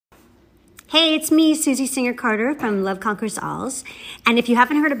Hey, it's me, Susie Singer Carter from Love Conquers Alls. And if you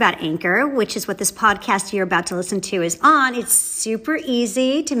haven't heard about Anchor, which is what this podcast you're about to listen to is on, it's super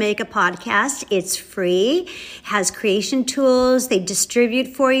easy to make a podcast. It's free, has creation tools, they distribute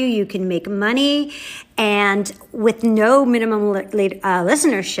for you, you can make money, and with no minimum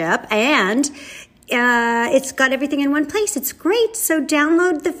listenership, and it's got everything in one place. It's great. So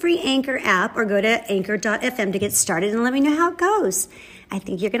download the free Anchor app or go to anchor.fm to get started and let me know how it goes. I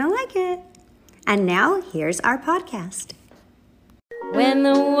think you're going to like it. And now, here's our podcast. When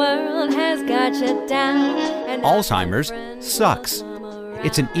the world has got you down. Alzheimer's sucks.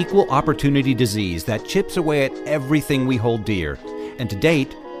 It's an equal opportunity disease that chips away at everything we hold dear. And to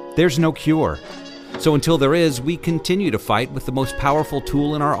date, there's no cure. So until there is, we continue to fight with the most powerful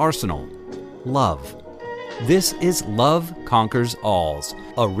tool in our arsenal, love. This is Love Conquers Alls,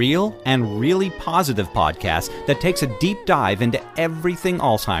 a real and really positive podcast that takes a deep dive into everything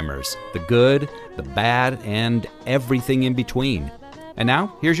Alzheimer's, the good, the bad, and everything in between. And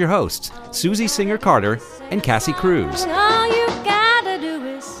now, here's your hosts, Susie Singer Carter and Cassie Cruz. All you gotta do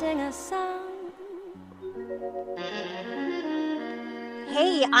is sing a song.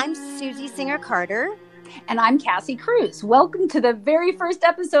 Hey, I'm Susie Singer Carter. And I'm Cassie Cruz. Welcome to the very first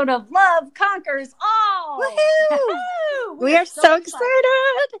episode of Love Conquers All. Woohoo! We are so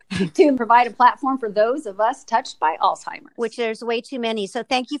excited to provide a platform for those of us touched by Alzheimer's. Which there's way too many. So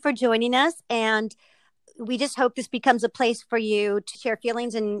thank you for joining us. And we just hope this becomes a place for you to share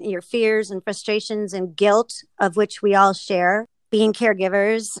feelings and your fears and frustrations and guilt, of which we all share, being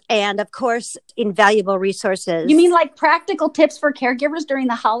caregivers, and of course, invaluable resources. You mean like practical tips for caregivers during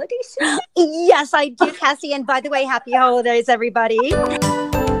the holidays? Yes, I do, Cassie. And by the way, happy holidays, everybody. Happy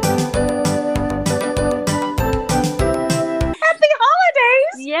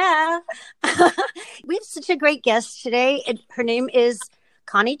holidays! Yeah. We have such a great guest today. Her name is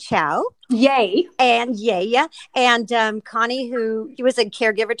Connie Chow. Yay. And Connie, who was a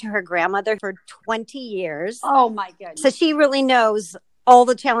caregiver to her grandmother for 20 years. Oh, my goodness. So she really knows all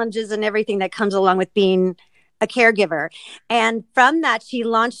the challenges and everything that comes along with being a caregiver. And from that, she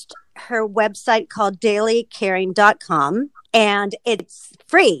launched her website called dailycaring.com. And it's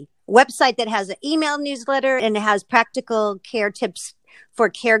free website that has an email newsletter and it has practical care tips for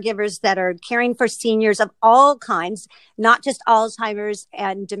caregivers that are caring for seniors of all kinds, not just Alzheimer's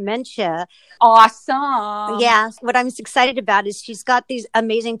and dementia. Awesome. Yeah. What I'm excited about is she's got these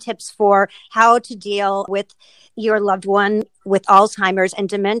amazing tips for how to deal with your loved one with Alzheimer's and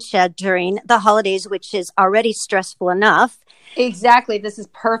dementia during the holidays, which is already stressful enough. Exactly. This is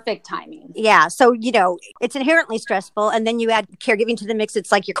perfect timing. Yeah. So, it's inherently stressful. And then you add caregiving to the mix.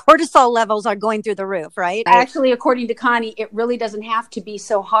 It's like your cortisol levels are going through the roof, right? Actually, according to Connie, it really doesn't have to be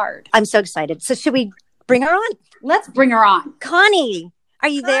so hard. I'm so excited. So should we bring her on? Let's bring her on. Connie, are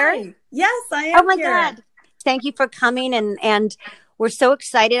you there? Yes, I am. Oh my here. God. Thank you for coming. And we're so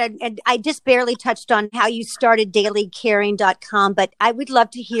excited. And I just barely touched on how you started dailycaring.com, but I would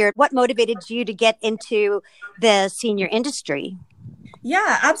love to hear what motivated you to get into the senior industry.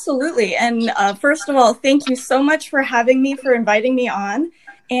 Yeah, absolutely. And first of all, thank you so much for having me, for inviting me on.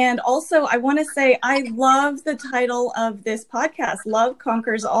 And also, I want to say I love the title of this podcast, Love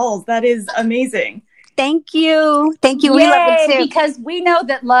Conquers Alls. That is amazing. Thank you. Thank you. Yay, we love it too. Because we know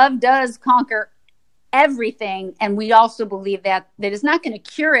that love does conquer everything, and we also believe that it's not going to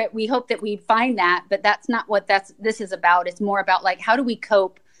cure it. We hope that we find that, but that's not what this is about. It's more about like, how do we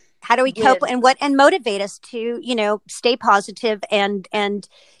cope? How do we cope and motivate us to, stay positive and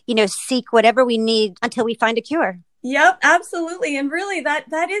seek whatever we need until we find a cure. Yep, absolutely. And really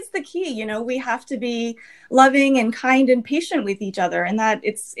that is the key. We have to be loving and kind and patient with each other. And that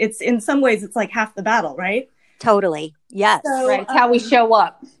it's in some ways it's like half the battle, right? Totally. Yes. So, right. It's how we show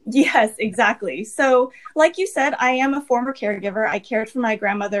up. Yes, exactly. So like you said, I am a former caregiver. I cared for my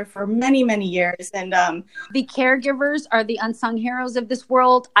grandmother for many, many years. And the caregivers are the unsung heroes of this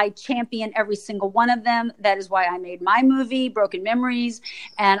world. I champion every single one of them. That is why I made my movie, Broken Memories.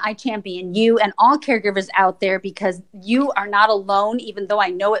 And I champion you and all caregivers out there because you are not alone, even though I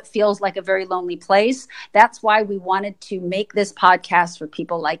know it feels like a very lonely place. That's why we wanted to make this podcast for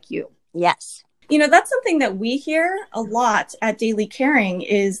people like you. Yes. That's something that we hear a lot at Daily Caring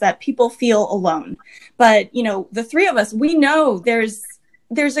is that people feel alone. But, the three of us, we know there's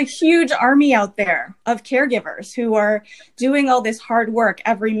a huge army out there of caregivers who are doing all this hard work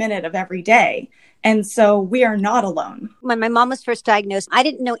every minute of every day. And so we are not alone. When my mom was first diagnosed, I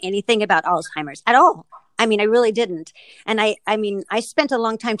didn't know anything about Alzheimer's at all. I mean, I really didn't. And I spent a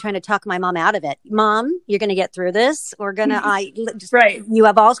long time trying to talk my mom out of it. Mom, you're going to get through this. We're going to, right. You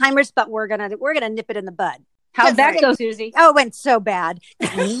have Alzheimer's, but we're going to nip it in the bud. How'd that go, Susie? Oh, it went so bad.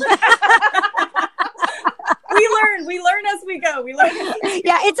 We learn as we go.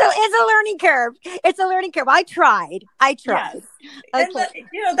 Yeah, it's a learning curve. It's a learning curve. I tried. Yes. Okay.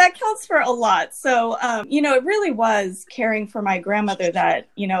 And that counts for a lot. So, it really was caring for my grandmother that,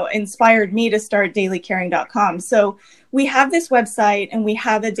 inspired me to start dailycaring.com. So we have this website and we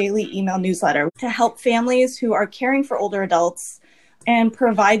have a daily email newsletter to help families who are caring for older adults and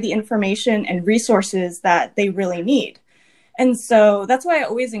provide the information and resources that they really need. And so that's why I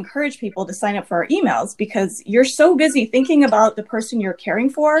always encourage people to sign up for our emails, because you're so busy thinking about the person you're caring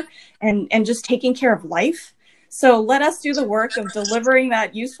for and just taking care of life. So let us do the work of delivering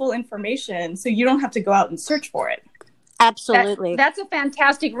that useful information so you don't have to go out and search for it. Absolutely. That's a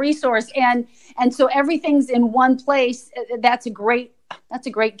fantastic resource. And so everything's in one place. That's a great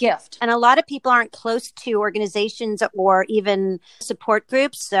gift. And a lot of people aren't close to organizations or even support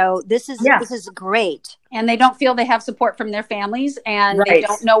groups. So this is great. And they don't feel they have support from their families, and Right. they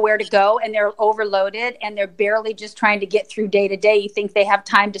don't know where to go, and they're overloaded, and they're barely just trying to get through day to day. You think they have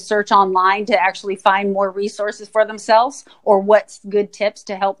time to search online to actually find more resources for themselves or what's good tips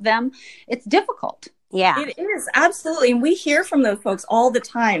to help them. It's difficult. Yeah. It is, absolutely. And we hear from those folks all the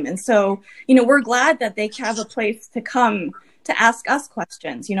time. And so, we're glad that they have a place to come to ask us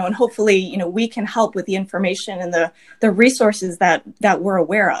questions, and hopefully, we can help with the information and the resources that we're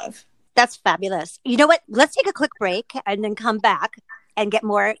aware of. That's fabulous. You know what? Let's take a quick break and then come back and get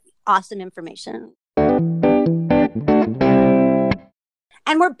more awesome information.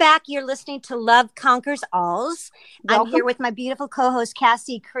 And we're back. You're listening to Love Conquers Alls. Welcome. I'm here with my beautiful co-host,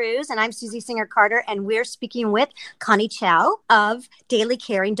 Cassie Cruz, and I'm Susie Singer-Carter, and we're speaking with Connie Chow of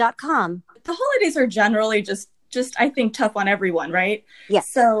dailycaring.com. The holidays are generally just I think tough on everyone, right? Yes.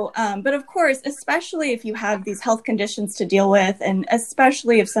 So, but of course, especially if you have these health conditions to deal with, and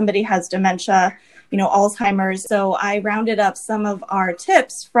especially if somebody has dementia, Alzheimer's. So I rounded up some of our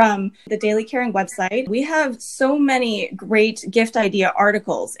tips from the Daily Caring website. We have so many great gift idea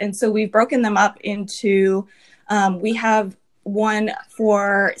articles. And so we've broken them up into, we have one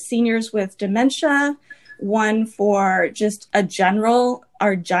for seniors with dementia, one for just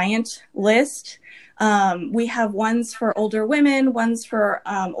our giant list. We have ones for older women, ones for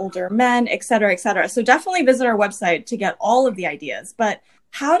older men, et cetera, et cetera. So definitely visit our website to get all of the ideas. But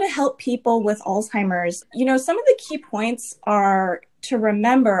how to help people with Alzheimer's, some of the key points to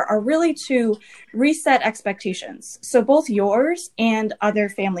remember are really to reset expectations. So both yours and other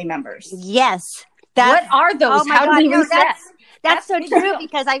family members. Yes. What are those? Oh my How God, do we no, reset? That's so true,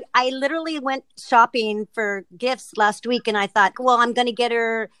 because I literally went shopping for gifts last week, and I thought, well, I'm going to get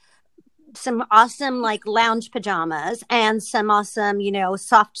her some awesome lounge pajamas and some awesome,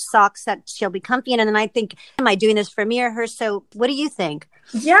 soft socks that she'll be comfy in. And then I think, am I doing this for me or her? So what do you think?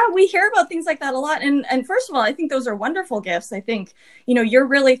 Yeah, we hear about things like that a lot. And first of all, I think those are wonderful gifts. I think, you're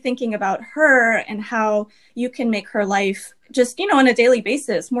really thinking about her and how you can make her life just, on a daily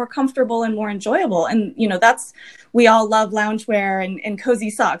basis, more comfortable and more enjoyable. And, we all love loungewear and cozy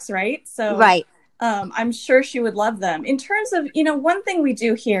socks, right? So right. I'm sure she would love them. In terms of, one thing we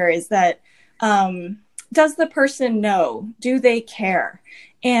do here is that, does the person know? Do they care?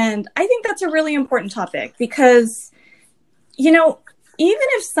 And I think that's a really important topic because, even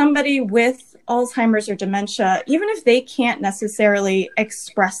if somebody with Alzheimer's or dementia, even if they can't necessarily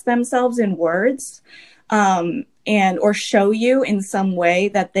express themselves in words, or show you in some way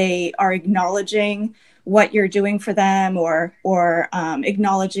that they are acknowledging what you're doing for them or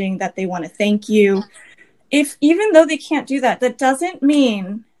acknowledging that they want to thank you. Even though they can't do that, that doesn't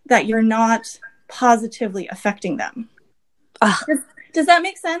mean that you're not positively affecting them. Does that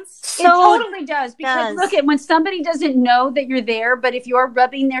make sense? It totally does. Because look at when somebody doesn't know that you're there, but if you're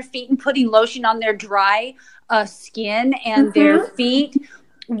rubbing their feet and putting lotion on their dry skin and their feet,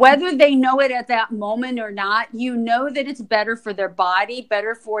 whether they know it at that moment or not, that it's better for their body,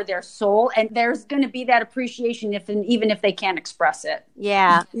 better for their soul. And there's going to be that appreciation even if they can't express it.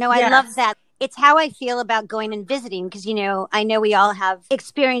 Yeah. No, I love that. It's how I feel about going and visiting because, I know we all have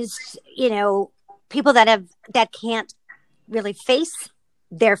experienced, people that can't really face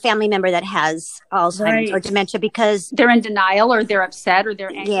their family member that has Alzheimer's or dementia because they're in denial or they're upset or they're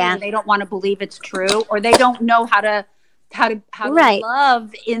angry and they don't want to believe it's true or they don't know how to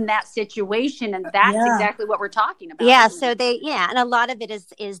love in that situation. And that's exactly what we're talking about. Yeah. So and a lot of it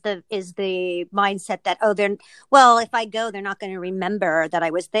is the mindset that, if I go, they're not going to remember that I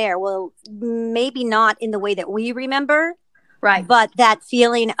was there. Well, maybe not in the way that we remember. Right. But that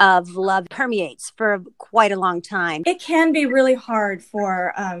feeling of love permeates for quite a long time. It can be really hard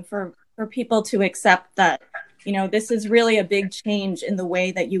for people to accept that, this is really a big change in the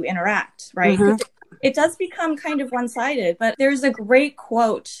way that you interact, right? it does become kind of one-sided. But there's a great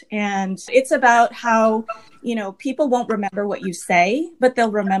quote, and it's about how, people won't remember what you say, but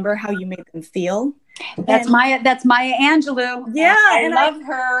they'll remember how you made them feel. That's Maya Angelou. Yeah, I love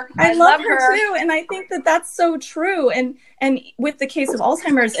her. I love her too, and I think that that's so true. And with the case of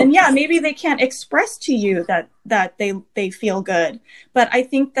Alzheimer's, and yeah, maybe they can't express to you that they feel good, but I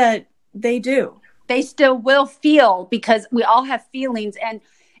think that they do. They still will feel, because we all have feelings, and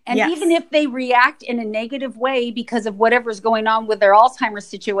Yes. even if they react in a negative way because of whatever's going on with their Alzheimer's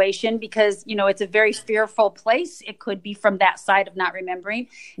situation, because, it's a very fearful place. It could be from that side of not remembering.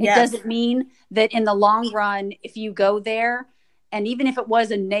 It Yes. doesn't mean that in the long run, if you go there, and even if it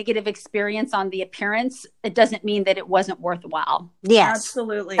was a negative experience on the appearance, it doesn't mean that it wasn't worthwhile. Yes.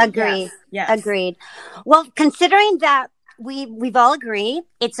 Absolutely. Agreed. Yes. Agreed. Well, considering that we've all agreed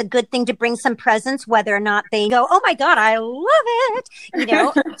it's a good thing to bring some presents, whether or not they go, oh my God, I love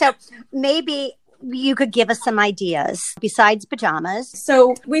it. So maybe you could give us some ideas besides pajamas.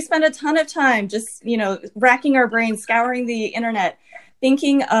 So we spend a ton of time just, racking our brains, scouring the internet,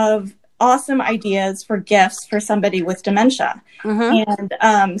 thinking of awesome ideas for gifts for somebody with dementia. Mm-hmm.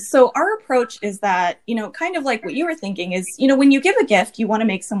 And so our approach is that, kind of like what you were thinking is, when you give a gift, you want to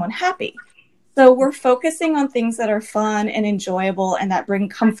make someone happy. So we're focusing on things that are fun and enjoyable and that bring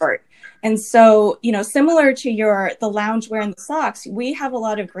comfort. And so, similar to the loungewear and the socks, we have a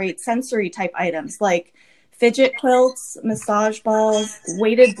lot of great sensory type items like fidget quilts, massage balls,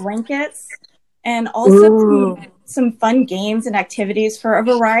 weighted blankets, and also some fun games and activities for a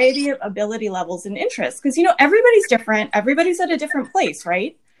variety of ability levels and interests. Because, everybody's different. Everybody's at a different place,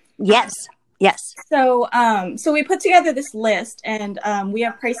 right? Yes. Yes. So we put together this list, and we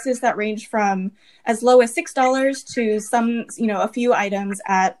have prices that range from as low as $6 to some, a few items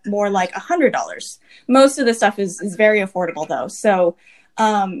at more like $100. Most of the stuff is very affordable though. So,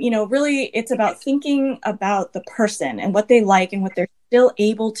 really it's about thinking about the person and what they like and what they're still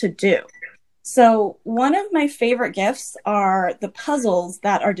able to do. So one of my favorite gifts are the puzzles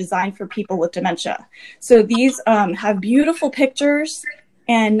that are designed for people with dementia. So these have beautiful pictures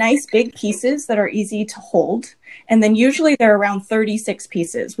and nice big pieces that are easy to hold. And then usually they're around 36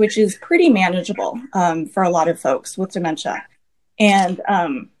 pieces, which is pretty manageable for a lot of folks with dementia. And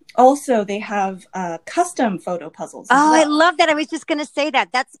also they have custom photo puzzles. Oh, well. I love that. I was just going to say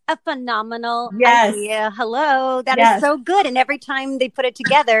that. That's a phenomenal Yes. idea. Hello. That Yes. is so good. And every time they put it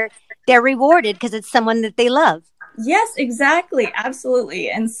together, they're rewarded because it's someone that they love. Yes, exactly. Absolutely.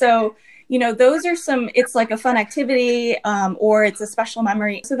 And so, those are it's like a fun activity or it's a special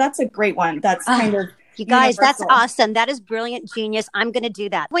memory. So that's a great one. That's kind of You guys, universal. That's awesome. That is brilliant, genius. I'm going to do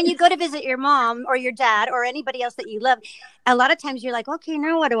that. When you go to visit your mom or your dad or anybody else that you love, a lot of times you're like, okay,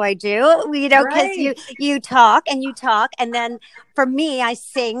 now what do I do? Because Right. you talk. And then for me,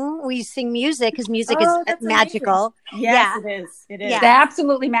 we sing music because music is That's magical. amazing. Yes, it is. It is. Yeah. They're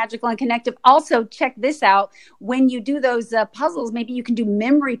absolutely magical and connective. Also, check this out. When you do those puzzles, maybe you can do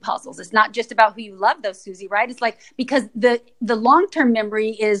memory puzzles. It's not just about who you love, though, Susie, right? It's like, because the long-term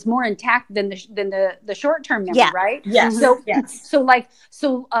memory is more intact than the short-term memory, right? Yes. So, Yes.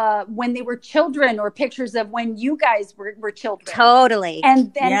 so when they were children, or pictures of when you guys were children, Totally.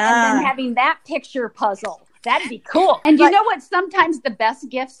 and then Yeah. having that picture puzzle. That'd be cool. And you know what sometimes the best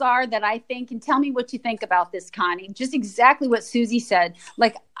gifts are that I think, and tell me what you think about this, Connie, just exactly what Susie said.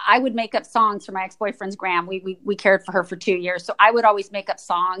 Like, I would make up songs for my ex-boyfriend's Graham. We cared for her for 2 years. So I would always make up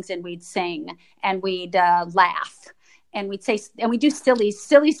songs, and we'd sing, and we'd laugh, and we'd say, and we do silly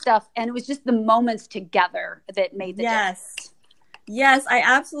stuff. And it was just the moments together that made the difference. Yes, I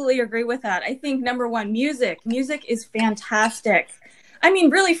absolutely agree with that. I think number one, music. Music is fantastic. I mean,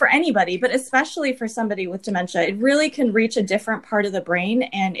 really for anybody, but especially for somebody with dementia, it really can reach a different part of the brain,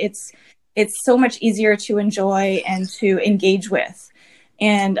 and it's so much easier to enjoy and to engage with.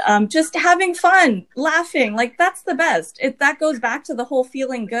 And just having fun, laughing, like that's the best. That goes back to the whole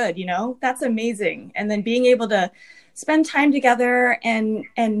feeling good, that's amazing. And then being able to spend time together and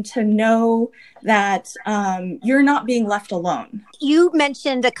to know that you're not being left alone. You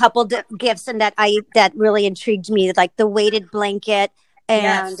mentioned a couple gifts and that really intrigued me, like the weighted blanket.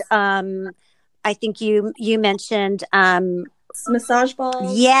 And Yes. I think you mentioned Massage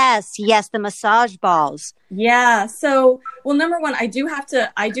balls. Yes, the massage balls. Yeah. So, well, number one, I do have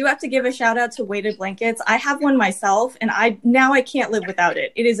to give a shout out to weighted blankets. I have one myself, and I can't live without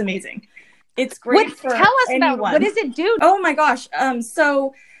it. It is amazing. It's great for Tell us anyone. about it. What does it do? Oh my gosh.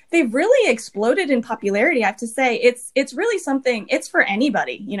 So they've really exploded in popularity. I have to say, it's really something. It's for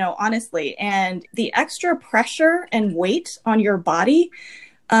anybody, honestly. And the extra pressure and weight on your body,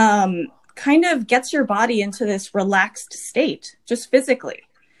 kind of gets your body into this relaxed state, just physically.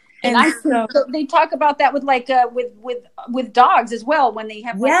 And they talk about that with like with dogs as well, when they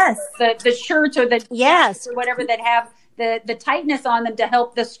have like the shirts or the or whatever that have the tightness on them to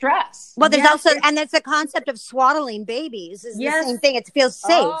help the stress. Well, there's also, and there's the concept of swaddling babies is the same thing. It feels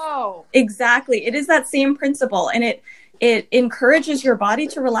safe. Oh, exactly. It is that same principle, and it encourages your body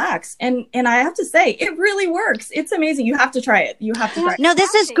to relax. And I have to say, it really works. It's amazing. You have to try it. You have to try it. No,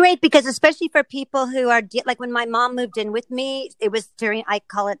 this is great because especially for people who are like when my mom moved in with me, it was during, I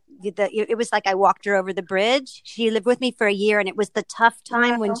call it it was like I walked her over the bridge. She lived with me for a year, and it was the tough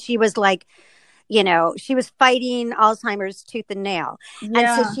time when she was like, you know, she was fighting Alzheimer's tooth and nail. Yeah.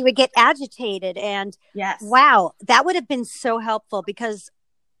 And so she would get agitated, and wow, that would have been so helpful because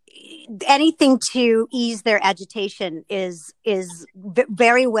anything to ease their agitation is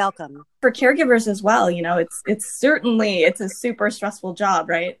very welcome for caregivers as well. You know, it's a super stressful job,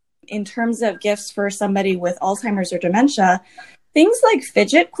 right? In terms of gifts for somebody with Alzheimer's or dementia, things like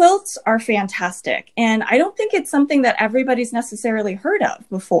fidget quilts are fantastic. And I don't think it's something that everybody's necessarily heard of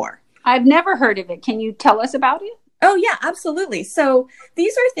before. I've never heard of it. Can you tell us about it? Oh, yeah, absolutely. So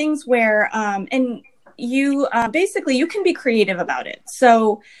these are things where, and you basically, you can be creative about it.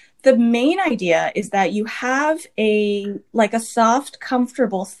 So the main idea is that you have a soft,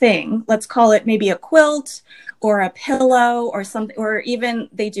 comfortable thing. Let's call it maybe a quilt or a pillow or something, or even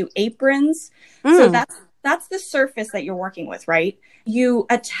they do aprons. So that's the surface that you're working with, right? You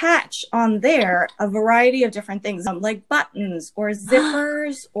attach on there a variety of different things, like buttons or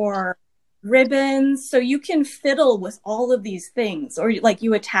zippers or ribbons. So you can fiddle with all of these things, or like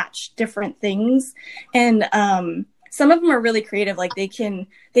you attach different things. And some of them are really creative. Like they can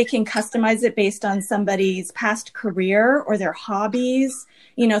customize it based on somebody's past career or their hobbies,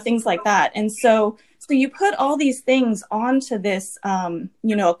 you know, things like that. And so you put all these things onto this,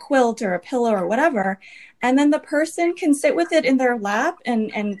 you know, a quilt or a pillow or whatever, and then the person can sit with it in their lap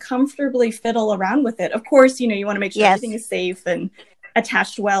and comfortably fiddle around with it. Of course, you know, you want to make sure everything is safe and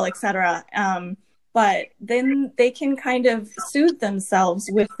attached well, etc. But then they can kind of soothe themselves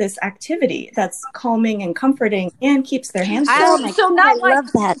with this activity that's calming and comforting and keeps their hands free. So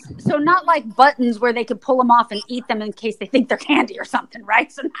not like buttons where they could pull them off and eat them in case they think they're candy or something,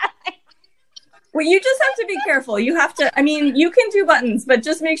 right? So not like... Well, you just have to be careful. You have to, I mean, you can do buttons, but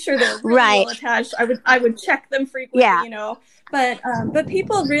just make sure they're really well attached. I would check them frequently, you know. But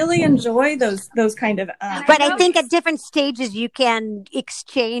people really enjoy those kind of. But I think at different stages you can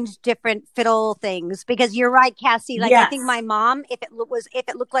exchange different fiddle things, because you're right, Cassie. Like I think my mom, if it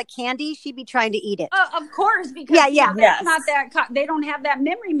looked like candy, she'd be trying to eat it. Of course, because that's not that. They don't have that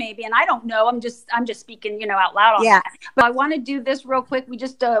memory, maybe, and I don't know. I'm just speaking, you know, out loud on that. But I want to do this real quick. We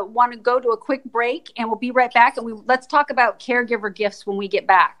just want to go to a quick break, and we'll be right back. And let's talk about caregiver gifts when we get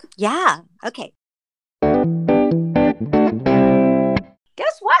back. Yeah. Okay.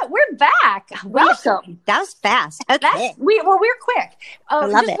 Guess what? We're back. Welcome. That was fast. Okay. We're quick. I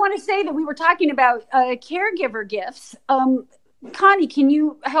love it. Want to say that we were talking about caregiver gifts. Connie, can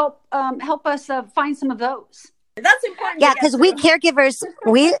you help us find some of those? That's important. Yeah, because we caregivers,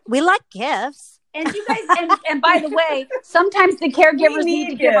 we like gifts. And you guys, and by the way, sometimes the caregivers need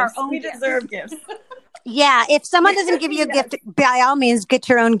to give our own gifts. We deserve gifts. Yeah, if someone doesn't give you a gift, by all means, get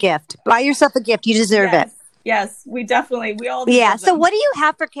your own gift. Buy yourself a gift. You deserve it. Yes, we all do. Yeah. So what do you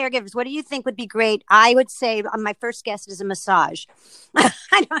have for caregivers? What do you think would be great? I would say my first guest is a massage.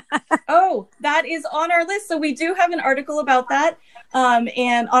 Oh, that is on our list. So we do have an article about that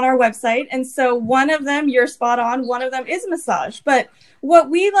and on our website. And so one of them, you're spot on, one of them is massage. But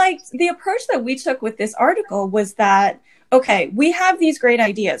what we liked, the approach that we took with this article was that, okay, we have these great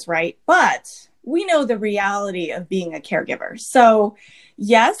ideas, right? But we know the reality of being a caregiver. So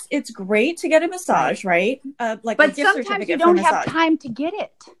yes, it's great to get a massage, right? Like but a gift sometimes certificate you don't for have massage. time to get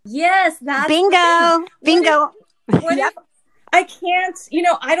it. Yes, that's bingo. What if I can't, you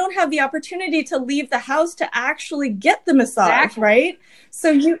know, I don't have the opportunity to leave the house to actually get the massage, right?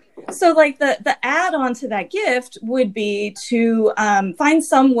 So like the add-on to that gift would be to find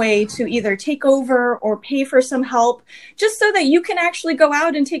some way to either take over or pay for some help, just so that you can actually go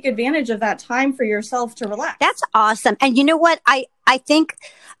out and take advantage of that time for yourself to relax. That's awesome. And you know what? I think,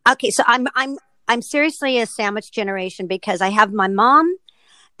 okay, so I'm seriously a sandwich generation, because I have my mom,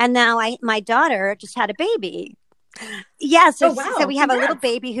 and now my daughter just had a baby. Yeah, so we have a little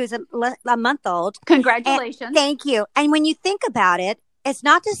baby who's a month old. Congratulations. And thank you. And when you think about it, it's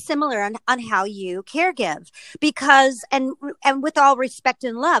not dissimilar on how you caregive, because, and with all respect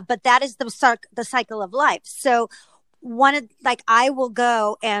and love, but that is the cycle of life. So I will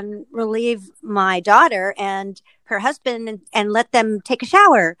go and relieve my daughter and her husband and let them take a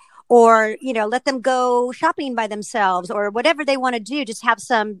shower, or, let them go shopping by themselves or whatever they want to do. Just have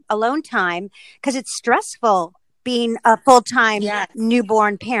some alone time, because it's stressful being a full-time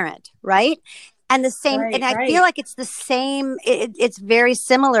newborn parent, right? And the same, and I feel like it's the same. It's very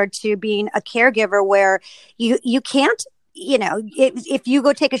similar to being a caregiver, where you can't, if you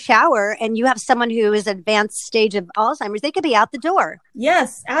go take a shower and you have someone who is advanced stage of Alzheimer's, they could be out the door.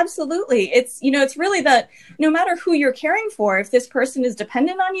 Yes, absolutely. It's really that no matter who you're caring for, if this person is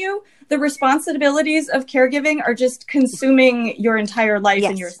dependent on you, the responsibilities of caregiving are just consuming your entire life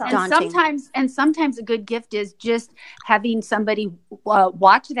and yourself. And sometimes a good gift is just having somebody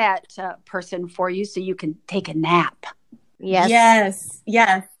watch that person for you so you can take a nap. Yes.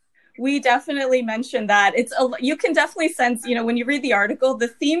 We definitely mentioned that. You can definitely sense, when you read the article, the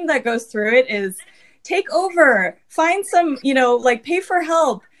theme that goes through it is take over, find some, pay for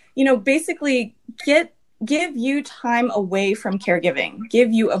help, basically give you time away from caregiving,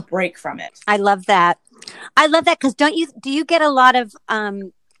 give you a break from it. I love that. Because do you get a lot of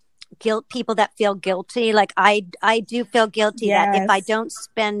people that feel guilty? Like I do feel guilty that if I don't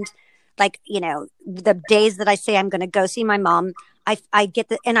spend the days that I say I'm going to go see my mom, I get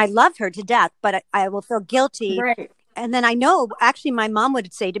and I love her to death, but I will feel guilty. Right. And then I know, actually, my mom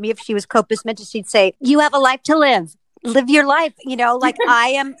would say to me, if she was Copus Mentis, she'd say, you have a life to live. Live your life.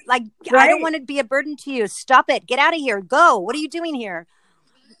 I am I don't want to be a burden to you. Stop it. Get out of here. Go. What are you doing here?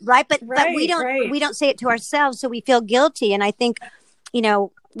 Right. But we don't say it to ourselves. So we feel guilty. And I think,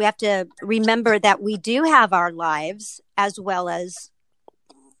 we have to remember that we do have our lives as well as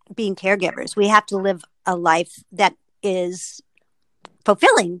being caregivers. We have to live a life that is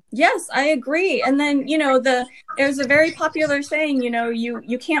fulfilling. Yes, I agree. And then, there's a very popular saying,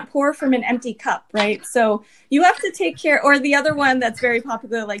 you can't pour from an empty cup, right? So you have to take care, or the other one that's very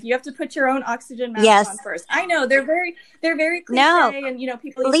popular, like you have to put your own oxygen mask on first. I know they're very cliche, and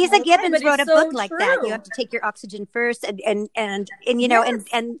people. Lisa Gibbons wrote a book like that. You have to take your oxygen first, and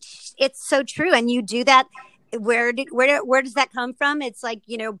it's so true. And you do that. Where does that come from? It's like,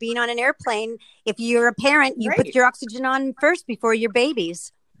 being on an airplane. If you're a parent, you put your oxygen on first before your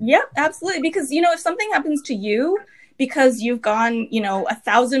babies. Yep, absolutely. Because, if something happens to you because you've gone,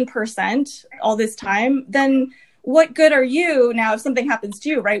 1,000% all this time, then what good are you now if something happens to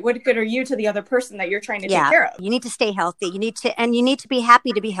you, right? What good are you to the other person that you're trying to take care of? You need to stay healthy. You need to be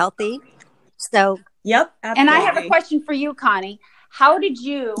happy to be healthy. So, yep, absolutely. And I have a question for you, Connie. How did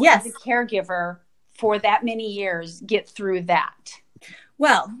you, as a caregiver for that many years, get through that?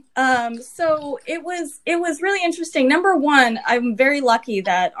 Well, so it was really interesting. Number one, I'm very lucky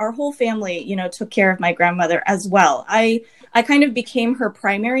that our whole family, took care of my grandmother as well. I kind of became her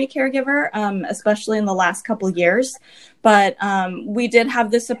primary caregiver, especially in the last couple of years. But we did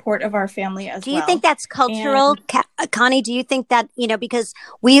have the support of our family as well. Do you think that's cultural, Connie? Do you think that, because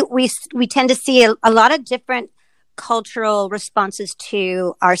we tend to see a lot of different cultural responses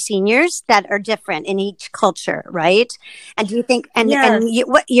to our seniors that are different in each culture, right? And do you think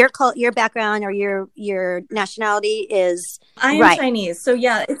what your background or your nationality is? I am Chinese, so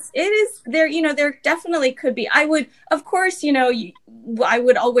it is there. There definitely could be. I would, of course, I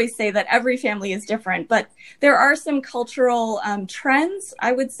would always say that every family is different, but there are some cultural trends,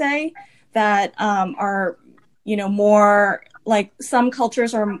 I would say, that are more like some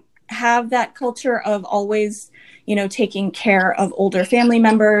cultures have that culture of always taking care of older family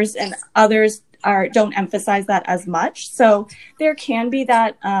members, and others don't emphasize that as much. So there can be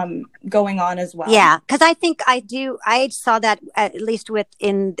that going on as well. Yeah, because I think I saw that at least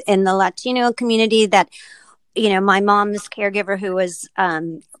in the Latino community, that my mom's caregiver, who was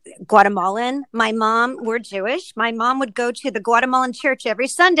Guatemalan. We're Jewish. My mom would go to the Guatemalan church every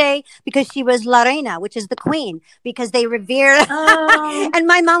Sunday because she was La Reina, which is the queen, because they revere. And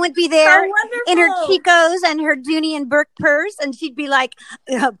my mom would be there in her Chicos and her Dooney and Burke purse, and she'd be like,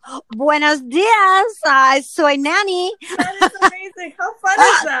 "Buenos dias, soy Nanny." That is amazing. How fun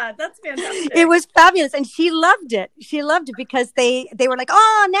is that? That's fantastic. It was fabulous, and she loved it. She loved it because they were like,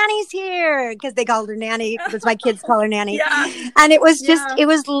 "Oh, Nanny's here," because they called her Nanny, because my kids call her Nanny. And it was just, it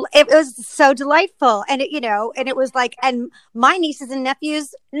was so delightful. And it was like, and my nieces and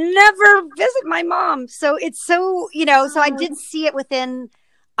nephews never visit my mom. So it's so, so I did see it within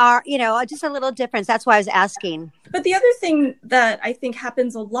our, just a little difference. That's why I was asking. But the other thing that I think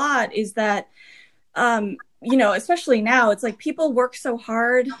happens a lot is that, especially now, it's like people work so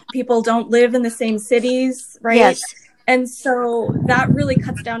hard. People don't live in the same cities, right? Yes. And so that really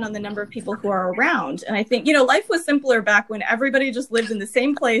cuts down on the number of people who are around. And I think, life was simpler back when everybody just lived in the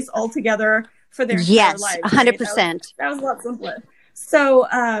same place all together for their entire life. Yes, 100%. That was a lot simpler. So,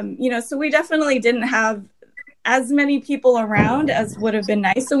 so we definitely didn't have as many people around as would have been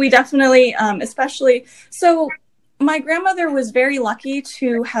nice. So we definitely, especially, so my grandmother was very lucky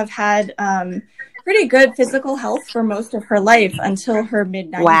to have had pretty good physical health for most of her life until her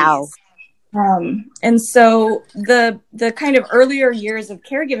mid 90s. Wow. And so the kind of earlier years of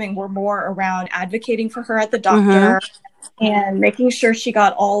caregiving were more around advocating for her at the doctor and making sure she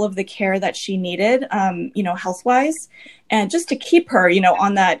got all of the care that she needed, health wise, and just to keep her,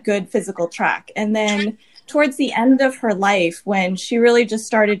 on that good physical track. And then towards the end of her life, when she really just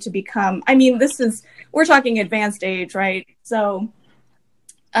started to become, we're talking advanced age, right? So,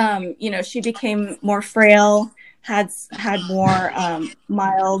 she became more frail, had more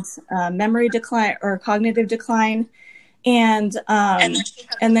mild memory decline or cognitive decline, and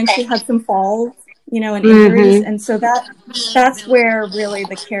then she had some falls, and injuries, and so that's where really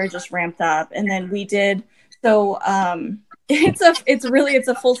the care just ramped up. And then we did so. It's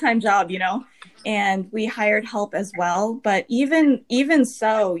a full-time job, and we hired help as well. But even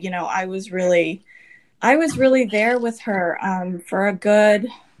so, I was really there with her for a good.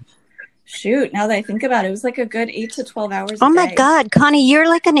 Shoot, now that I think about it, it was like a good 8 to 12 hours a day. Oh my God, Connie, you're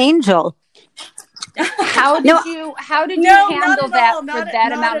like an angel. How did you handle that for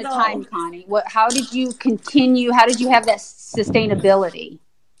that amount of time, Connie? How did you continue? How did you have that sustainability?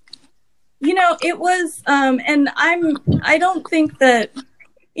 It was, and I don't think that,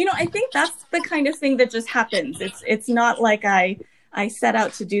 I think that's the kind of thing that just happens. It's not like I set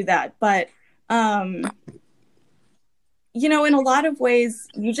out to do that, but, in a lot of ways,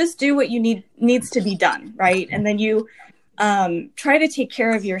 you just do what needs to be done, right? And then you try to take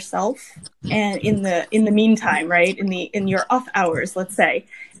care of yourself, and in the meantime, right, in your off hours, let's say.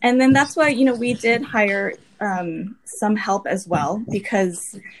 And then that's why we did hire some help as well,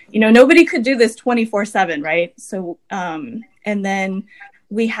 because nobody could do this 24/7, right? So and then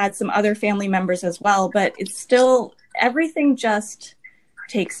we had some other family members as well, but it's still, everything just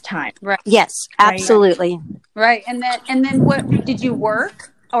takes time. Right. Yes, absolutely. Right. And then what did you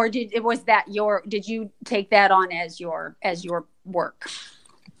work, or did you take that on as your work?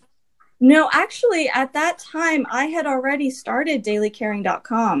 No, actually at that time I had already started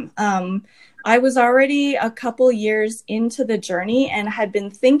dailycaring.com. I was already a couple years into the journey and had been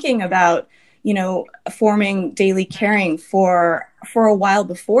thinking about, forming Daily Caring for a while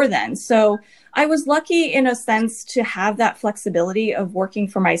before then. So I was lucky in a sense to have that flexibility of working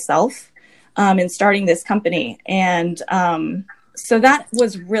for myself and starting this company. And so that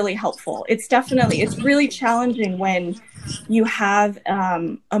was really helpful. It's really challenging when you have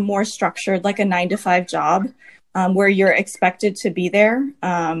a more structured, like a 9-to-5 job, where you're expected to be there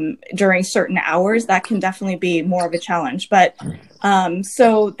during certain hours. That can definitely be more of a challenge. But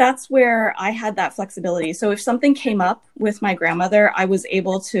so that's where I had that flexibility. So if something came up with my grandmother, I was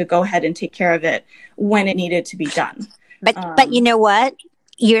able to go ahead and take care of it when it needed to be done. But you know what?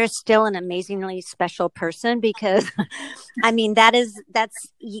 You're still an amazingly special person, because I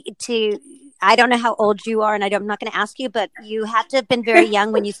don't know how old you are, and I'm not going to ask you, but you have to have been very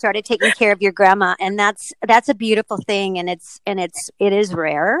young when you started taking care of your grandma, and that's a beautiful thing, and it is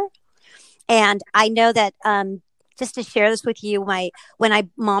rare. And I know that just to share this with you, when I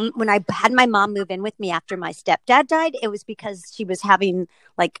had my mom move in with me after my stepdad died, it was because she was having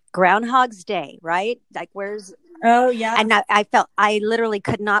like Groundhog's Day, right? Like Oh yeah. And I felt I literally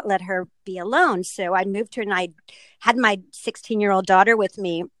could not let her be alone, so I moved her, and I had my 16-year-old daughter with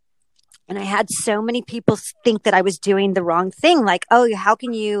me. And I had so many people think that I was doing the wrong thing. Like, oh, how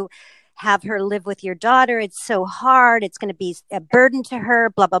can you have her live with your daughter? It's so hard. It's going to be a burden to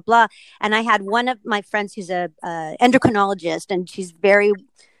her, blah, blah, blah. And I had one of my friends who's a endocrinologist, and she's very,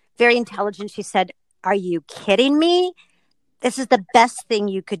 very intelligent. She said, are you kidding me? This is the best thing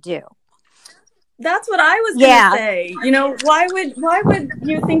you could do. That's what I was going to say. Why would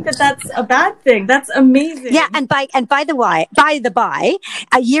you think that that's a bad thing? That's amazing. Yeah, and by the by,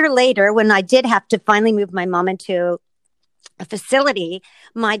 a year later, when I did have to finally move my mom into a facility,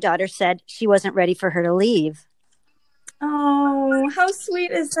 my daughter said she wasn't ready for her to leave. Oh, how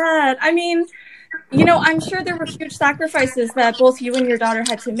sweet is that? I mean, I'm sure there were huge sacrifices that both you and your daughter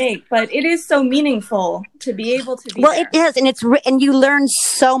had to make, but it is so meaningful to be able to be there. It is, and you learn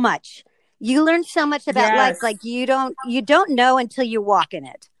so much. You learn so much about life, like you don't know until you walk in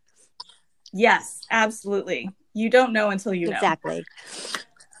it. Yes, absolutely. You don't know until you know. Exactly.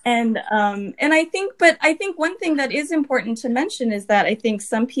 And I think one thing that is important to mention is that I think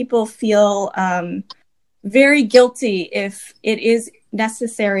some people feel very guilty if it is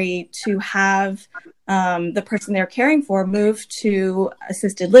necessary to have the person they're caring for move to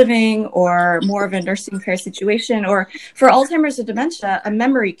assisted living or more of a nursing care situation, or for Alzheimer's or dementia, a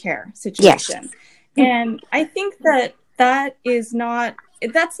memory care situation. Yes. And I think that's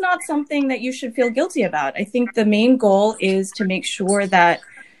not something that you should feel guilty about. I think the main goal is to make sure that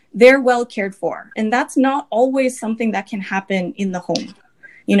they're well cared for. And that's not always something that can happen in the home,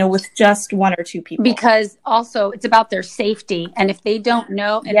 with just one or two people. Because also it's about their safety. And if they don't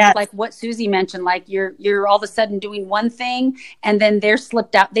know, and Yes. like what Susie mentioned, like you're all of a sudden doing one thing and then they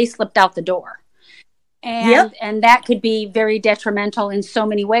slipped out the door. And that could be very detrimental in so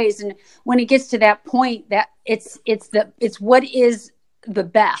many ways. And when it gets to that point, that it's what is the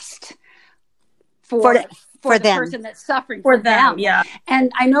best for the them. person that's suffering For them, yeah.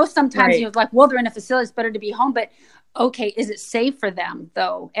 And I know sometimes Right. you're like, well, they're in a facility, it's better to be home, but okay, is it safe for them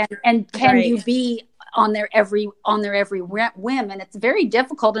though? And can Right. you be on their every whim? And it's very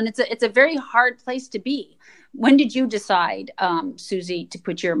difficult, and it's a very hard place to be. When did you decide, Susie, to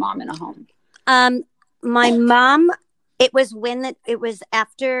put your mom in a home? My mom, it was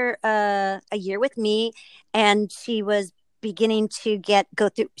after a year with me, and she was beginning to go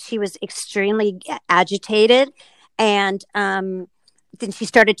through. She was extremely agitated, and then when she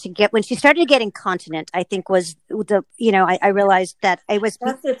started to get incontinent, I think was I realized that it was.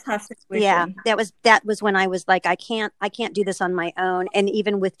 That's a tough situation. Yeah, that was when I was like, I can't do this on my own, and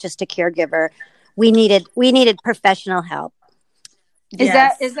even with just a caregiver, we needed professional help.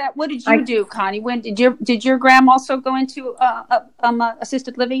 Yes. Is that what did you do, Connie? When did your grandma also go into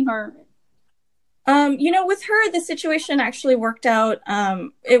assisted living, or? With her, the situation actually worked out.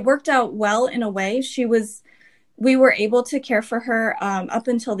 It worked out well in a way. We were able to care for her up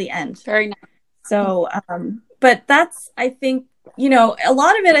until the end. Very nice. So, but that's, I think, a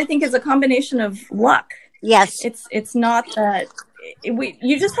lot of it, I think, is a combination of luck. Yes. It's not that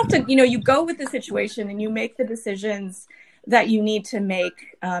you just have to, you go with the situation and you make the decisions that you need to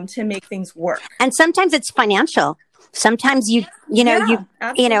make things work. And sometimes it's financial. Sometimes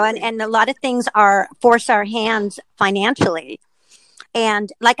Absolutely. and a lot of things force our hands financially.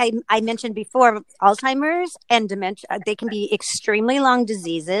 And like I mentioned before, Alzheimer's and dementia, they can be extremely long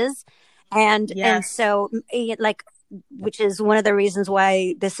diseases. And so which is one of the reasons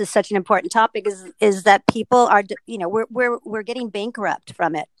why this is such an important topic is that people are, we're getting bankrupt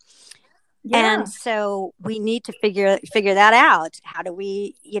from it. Yeah. And so we need to figure that out. How do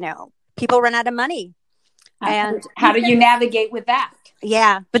we, people run out of money. And how do you navigate with that?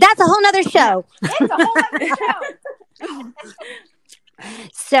 Yeah, but that's a whole nother show. It's a whole other show.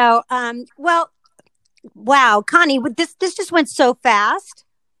 So, wow, Connie, this just went so fast.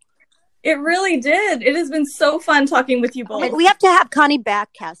 It really did. It has been so fun talking with you both. We have to have Connie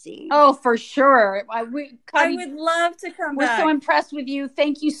back, Cassie. Oh, for sure. Connie, I would love to come back. We're so impressed with you.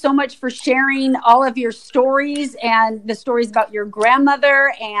 Thank you so much for sharing all of your stories and the stories about your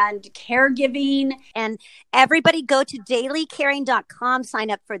grandmother and caregiving. And everybody go to dailycaring.com,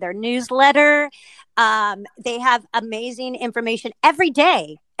 sign up for their newsletter. They have amazing information every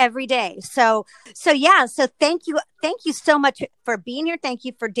day. So thank you so much for being here. Thank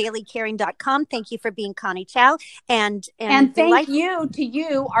you for dailycaring.com. Thank you for being Connie Chow. And thank you to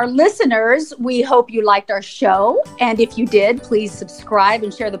you, our listeners. We hope you liked our show. And if you did, please subscribe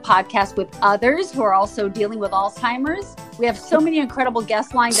and share the podcast with others who are also dealing with Alzheimer's. We have so many incredible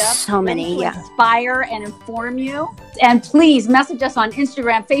guests lined up. So many, to inspire and inform you. And please message us on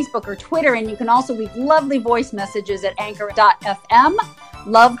Instagram, Facebook, or Twitter. And you can also leave lovely voice messages at anchor.fm.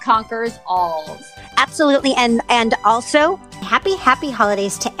 Love conquers all. Absolutely. And also, happy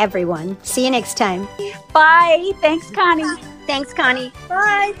holidays to everyone. See you next time. Bye. Thanks, Connie. Thanks, Connie.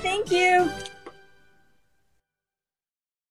 Bye. Thank you.